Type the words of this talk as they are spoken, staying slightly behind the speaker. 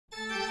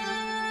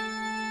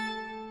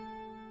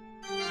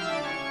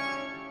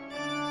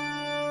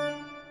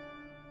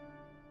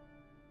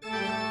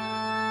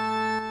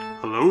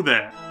Hello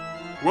there!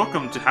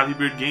 Welcome to Happy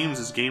Beard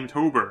Games'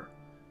 GAMETOBER.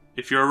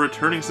 If you're a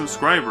returning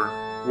subscriber,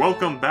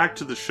 welcome back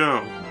to the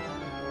show.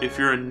 If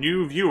you're a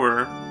new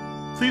viewer,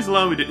 please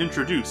allow me to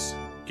introduce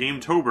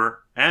GAMETOBER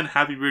and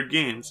Happy Beard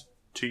Games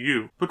to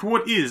you. But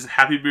what is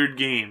Happy Beard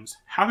Games?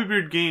 Happy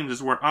Beard Games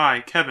is where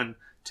I, Kevin,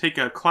 take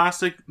a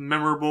classic,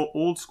 memorable,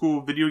 old-school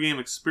video game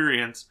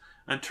experience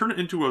and turn it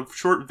into a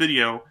short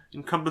video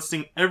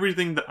encompassing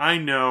everything that I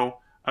know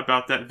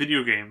about that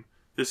video game.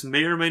 This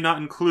may or may not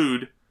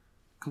include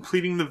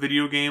completing the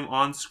video game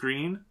on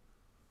screen,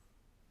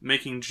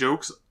 making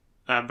jokes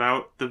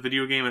about the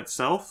video game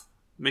itself,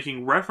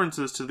 making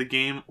references to the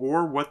game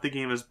or what the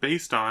game is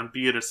based on,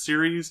 be it a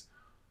series,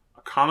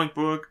 a comic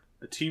book,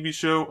 a TV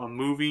show, a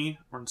movie,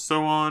 and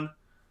so on,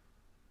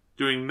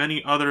 doing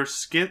many other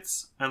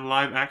skits and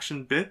live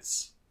action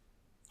bits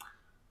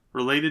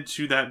related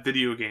to that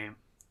video game,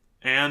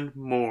 and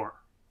more.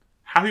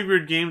 Happy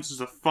Beard Games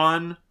is a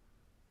fun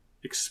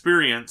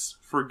experience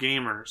for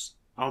gamers,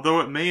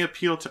 although it may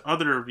appeal to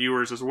other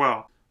viewers as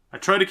well. I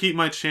try to keep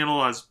my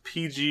channel as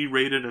PG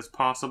rated as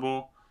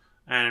possible,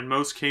 and in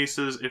most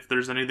cases, if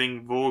there's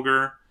anything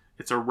vulgar,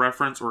 it's a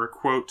reference or a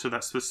quote to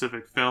that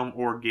specific film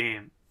or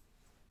game.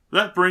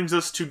 That brings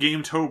us to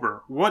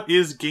GAMETOBER. What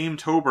is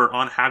GAMETOBER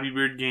on Happy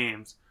Beard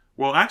Games?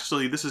 Well,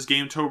 actually, this is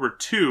GAMETOBER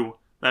 2.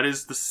 That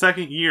is the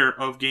second year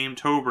of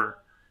GAMETOBER.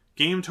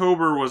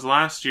 GAMETOBER was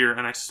last year,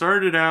 and I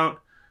started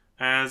out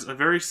as a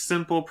very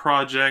simple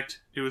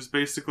project. It was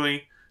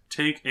basically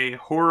take a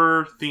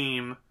horror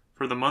theme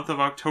for the month of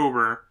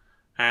October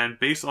and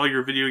base all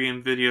your video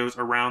game videos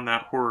around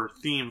that horror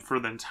theme for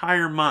the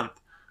entire month,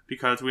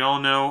 because we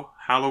all know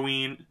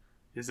Halloween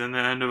is in the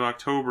end of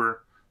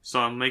October,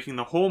 so I'm making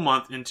the whole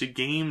month into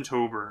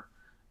GAMETOBER.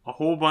 A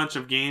whole bunch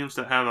of games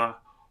that have a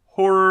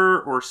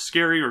horror or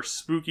scary or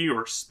spooky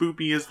or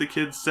spoopy, as the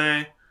kids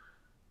say,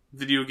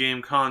 video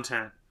game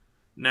content.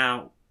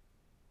 Now,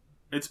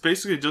 it's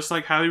basically just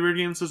like Happy Beard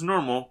Games is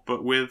normal,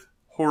 but with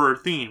horror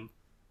theme.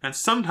 And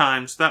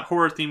sometimes that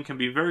horror theme can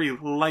be very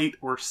light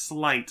or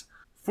slight.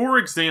 For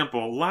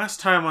example, last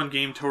time on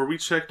GAMETOBER we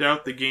checked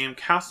out the game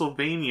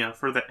Castlevania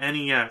for the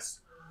NES.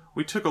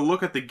 We took a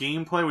look at the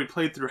gameplay, we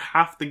played through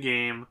half the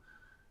game,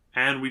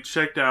 and we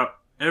checked out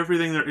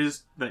everything there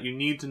is that you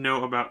need to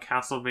know about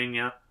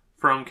Castlevania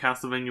from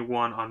Castlevania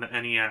 1 on the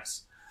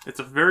NES. It's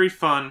a very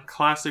fun,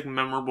 classic,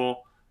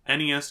 memorable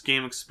NES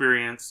game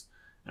experience,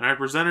 and I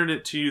presented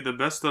it to you the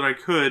best that I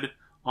could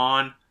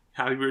on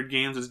Happy Beard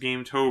Games'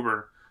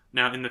 GAMETOBER.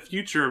 Now, in the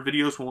future,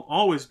 videos will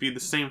always be the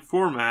same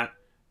format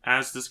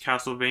as this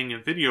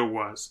Castlevania video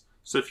was.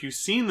 So if you've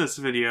seen this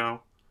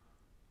video,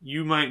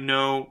 you might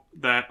know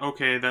that,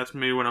 okay, that's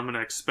maybe what I'm going to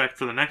expect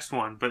for the next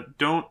one. But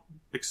don't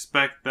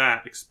expect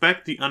that.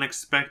 Expect the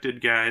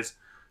unexpected, guys.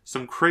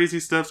 Some crazy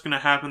stuff's going to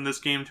happen this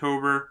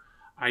GAMETOBER.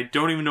 I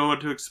don't even know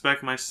what to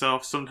expect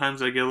myself.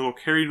 Sometimes I get a little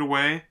carried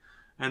away,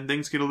 and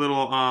things get a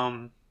little,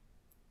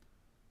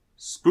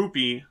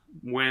 spoopy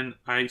when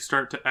I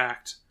start to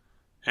act,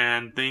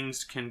 and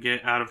things can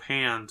get out of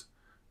hand.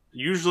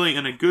 Usually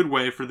in a good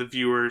way for the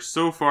viewers.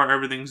 So far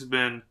everything's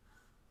been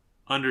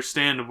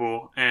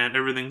understandable and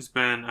everything's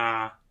been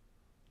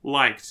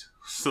liked.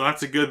 So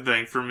that's a good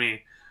thing for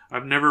me.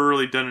 I've never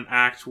really done an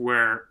act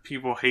where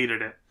people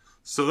hated it.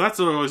 So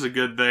that's always a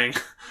good thing.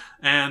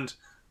 And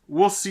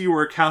we'll see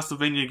where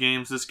Castlevania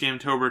games this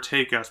GAMETOBER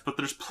take us. But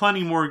there's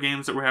plenty more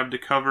games that we have to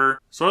cover.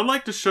 So I'd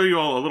like to show you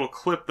all a little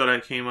clip that I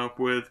came up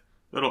with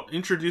that'll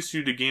introduce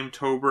you to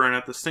GAMETOBER, and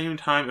at the same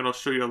time it'll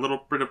show you a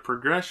little bit of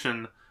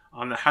progression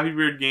on the Happy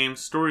Beard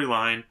Games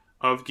storyline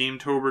of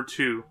GAMETOBER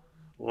 2.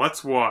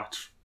 Let's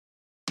watch.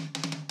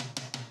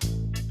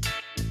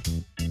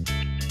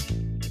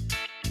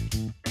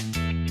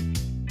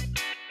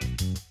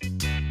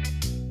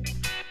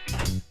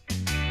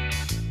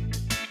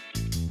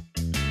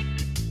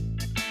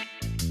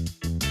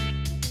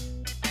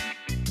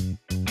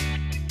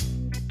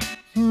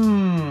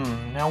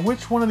 Now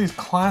which one of these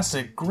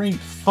classic, great,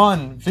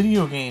 fun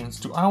video games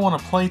do I want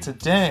to play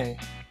today?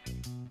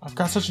 I've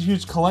got such a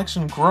huge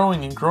collection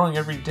growing and growing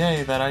every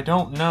day that I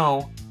don't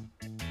know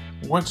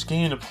which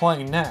game to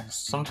play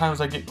next.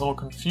 Sometimes I get a little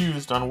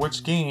confused on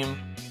which game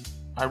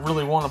I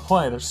really want to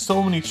play. There's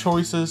so many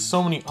choices,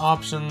 so many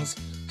options,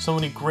 so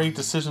many great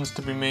decisions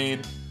to be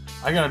made.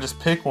 I gotta just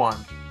pick one.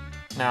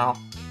 Now,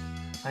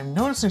 I'm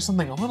noticing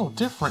something a little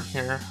different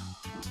here.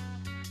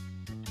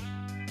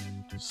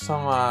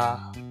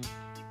 Some,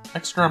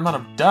 extra amount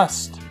of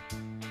dust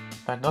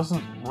that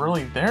wasn't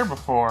really there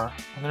before,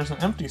 and there's an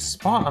empty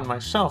spot on my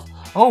shelf.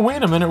 Oh,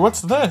 wait a minute,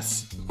 what's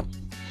this?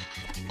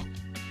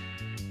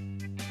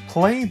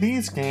 Play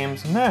these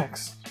games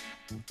next.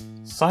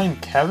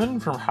 Signed, Kevin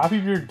from Happy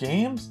Beard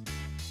Games?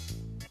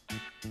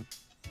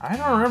 I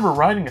don't remember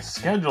writing a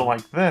schedule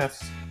like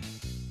this.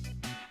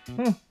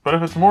 But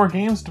if it's more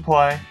games to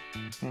play,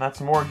 then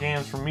that's more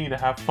games for me to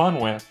have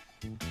fun with.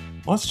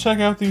 Let's check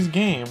out these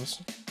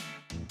games.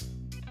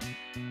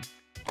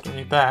 Don't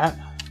need that.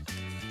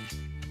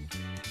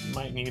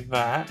 Might need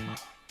that.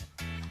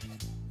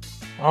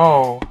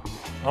 Oh,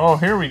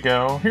 here we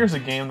go. Here's a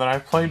game that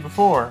I've played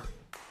before.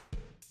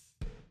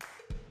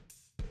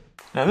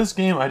 Now this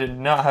game I did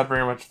not have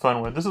very much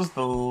fun with. This is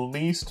the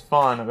least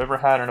fun I've ever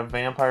had in a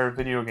vampire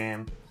video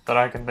game that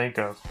I can think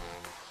of.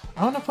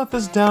 I'm gonna put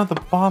this down at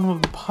the bottom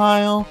of the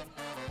pile.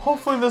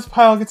 Hopefully this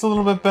pile gets a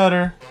little bit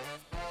better.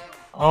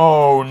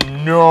 Oh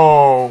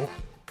no!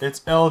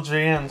 It's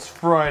LJN's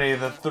Friday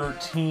the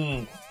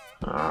 13th.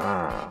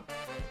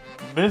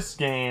 This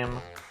game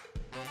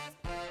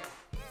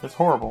is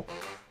horrible.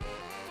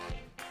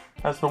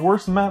 Has the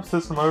worst map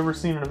system I've ever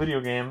seen in a video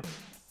game,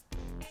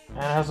 and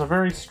it has a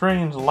very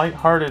strange,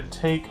 light-hearted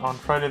take on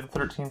Friday the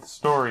 13th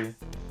story.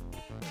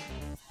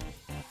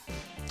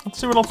 Let's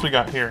see what else we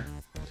got here.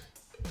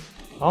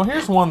 Oh,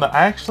 here's one that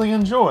I actually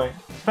enjoy.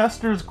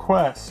 Fester's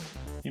Quest.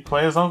 You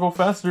play as Uncle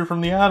Fester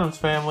from the Addams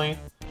Family,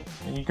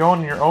 and you go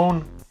on your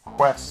own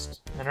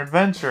quest, an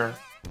adventure.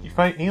 You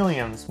fight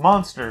aliens,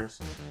 monsters,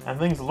 and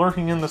things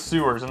lurking in the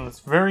sewers in this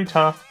very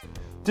tough,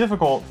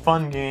 difficult,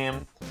 fun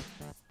game.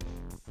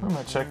 I'm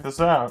gonna check this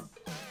out.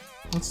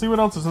 Let's see what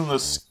else is in the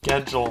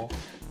schedule.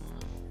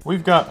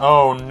 We've got,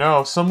 oh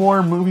no, some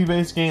more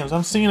movie-based games.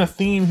 I'm seeing a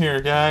theme here,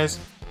 guys.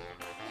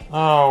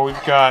 Oh,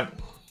 we've got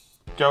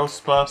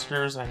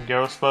Ghostbusters and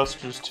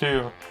Ghostbusters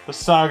 2. The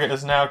saga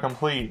is now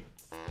complete.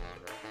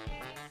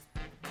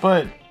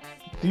 But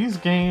these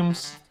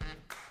games,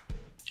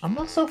 I'm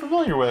not so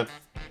familiar with.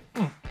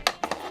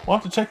 We'll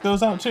have to check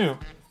those out too.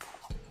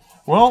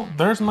 Well,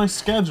 there's my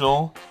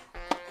schedule.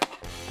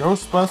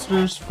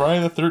 Ghostbusters,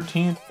 Friday the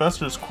 13th,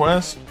 Fester's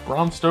Quest,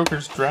 Bram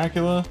Stoker's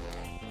Dracula.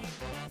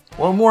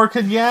 What more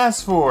could you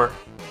ask for?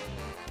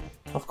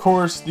 Of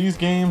course, these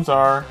games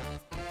are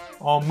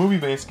all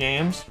movie-based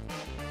games.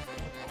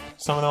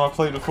 Some of them I've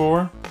played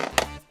before.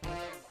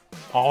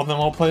 All of them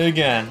I'll play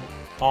again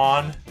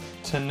on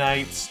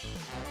tonight's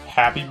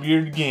Happy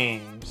Beard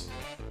Games.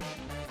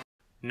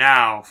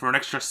 Now, for an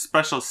extra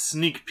special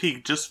sneak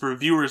peek just for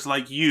viewers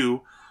like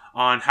you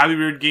on Happy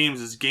Beard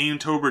Games'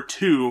 GameTober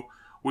 2,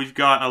 we've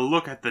got a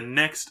look at the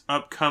next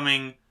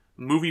upcoming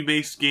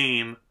movie-based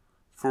game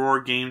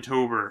for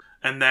GameTober.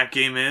 And that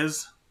game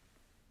is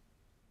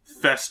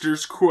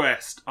Fester's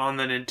Quest on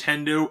the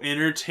Nintendo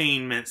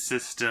Entertainment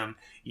System.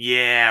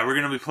 Yeah, we're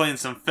going to be playing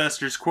some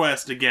Fester's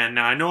Quest again.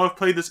 Now, I know I've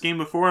played this game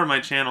before on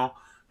my channel,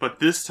 but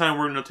this time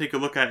we're going to take a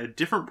look at a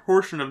different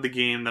portion of the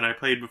game than I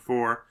played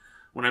before.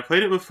 When I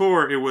played it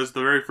before, it was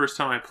the very first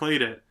time I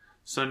played it.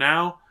 So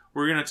now,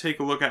 we're going to take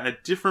a look at a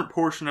different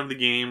portion of the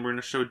game. We're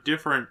going to show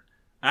different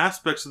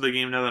aspects of the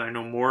game now that I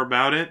know more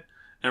about it.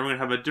 And we're going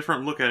to have a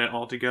different look at it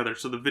altogether.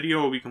 So the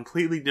video will be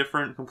completely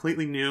different,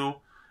 completely new.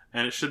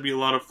 And it should be a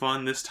lot of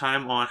fun this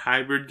time on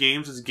Hybrid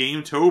Games'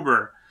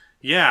 GameTober.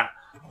 Yeah,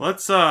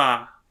 let's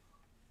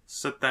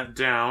set that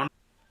down.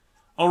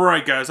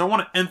 Alright guys, I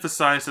want to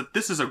emphasize that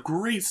this is a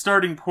great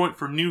starting point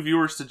for new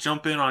viewers to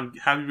jump in on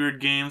Happy Beard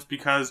Games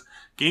because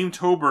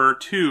GameTober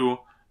 2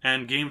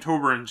 and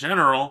GameTober in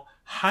general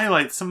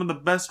highlight some of the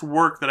best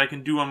work that I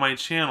can do on my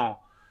channel.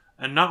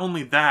 And not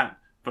only that,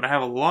 but I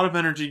have a lot of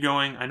energy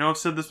going. I know I've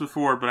said this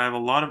before, but I have a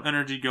lot of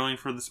energy going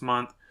for this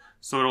month,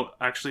 so it'll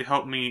actually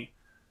help me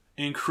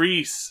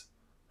increase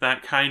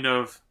that kind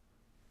of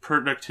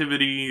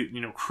productivity, you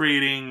know,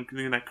 creating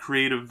that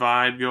creative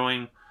vibe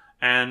going,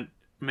 and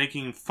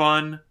making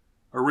fun,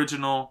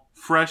 original,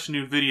 fresh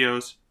new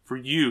videos for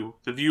you,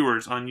 the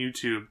viewers on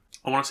YouTube.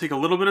 I want to take a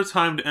little bit of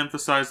time to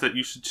emphasize that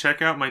you should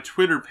check out my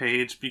Twitter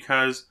page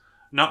because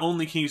not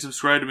only can you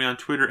subscribe to me on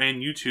Twitter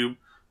and YouTube,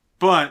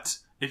 but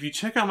if you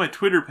check out my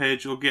Twitter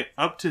page, you'll get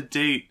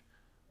up-to-date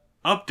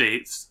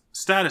updates,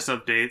 status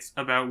updates,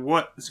 about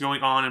what is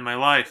going on in my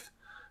life.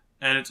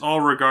 And it's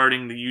all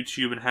regarding the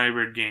YouTube and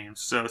Hybrid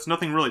Games. So it's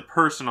nothing really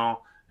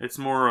personal, it's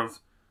more of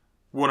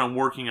what I'm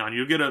working on.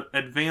 You'll get an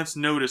advance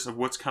notice of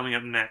what's coming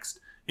up next.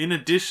 In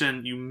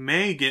addition, you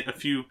may get a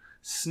few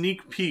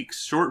sneak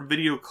peeks, short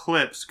video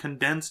clips,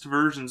 condensed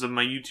versions of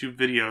my YouTube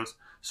videos,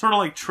 sort of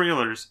like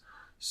trailers.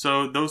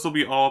 So those will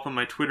be all up on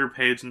my Twitter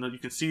page, and you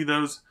can see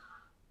those.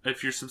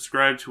 If you're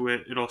subscribed to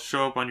it, it'll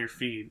show up on your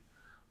feed.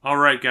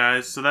 Alright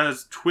guys, so that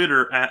is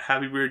Twitter at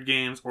Happy Beard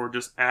Games or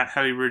just at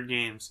Happy Beard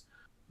Games.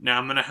 Now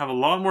I'm going to have a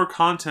lot more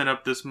content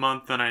up this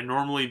month than I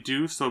normally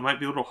do, so it might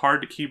be a little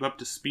hard to keep up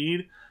to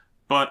speed,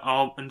 but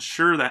I'll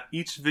ensure that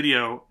each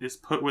video is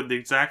put with the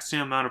exact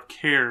same amount of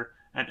care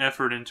and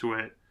effort into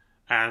it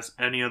as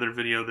any other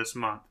video this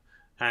month.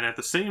 And at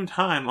the same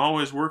time,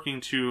 always working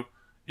to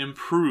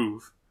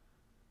improve.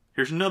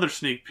 Here's another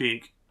sneak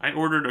peek. I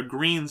ordered a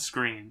green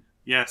screen.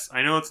 Yes,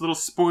 I know it's a little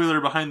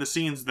spoiler behind the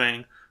scenes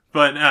thing,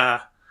 but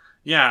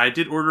yeah, I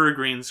did order a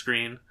green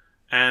screen,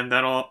 and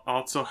that'll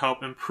also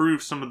help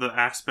improve some of the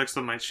aspects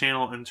of my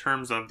channel in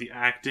terms of the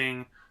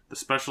acting, the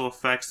special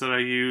effects that I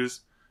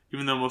use.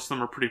 Even though most of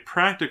them are pretty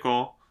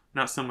practical,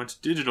 not so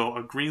much digital,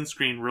 a green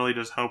screen really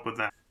does help with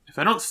that. If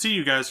I don't see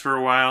you guys for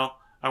a while,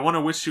 I want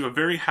to wish you a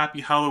very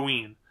happy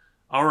Halloween.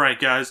 Alright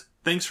guys,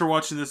 thanks for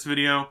watching this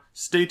video.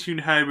 Stay tuned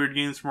to Hybrid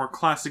Games for more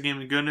classic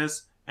gaming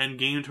goodness, and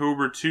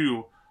GameTober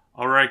 2.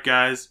 Alright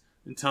guys,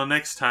 until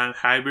next time,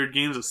 Hybrid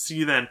Games, I'll see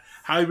you then.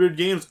 Hybrid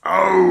Games,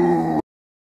 oh!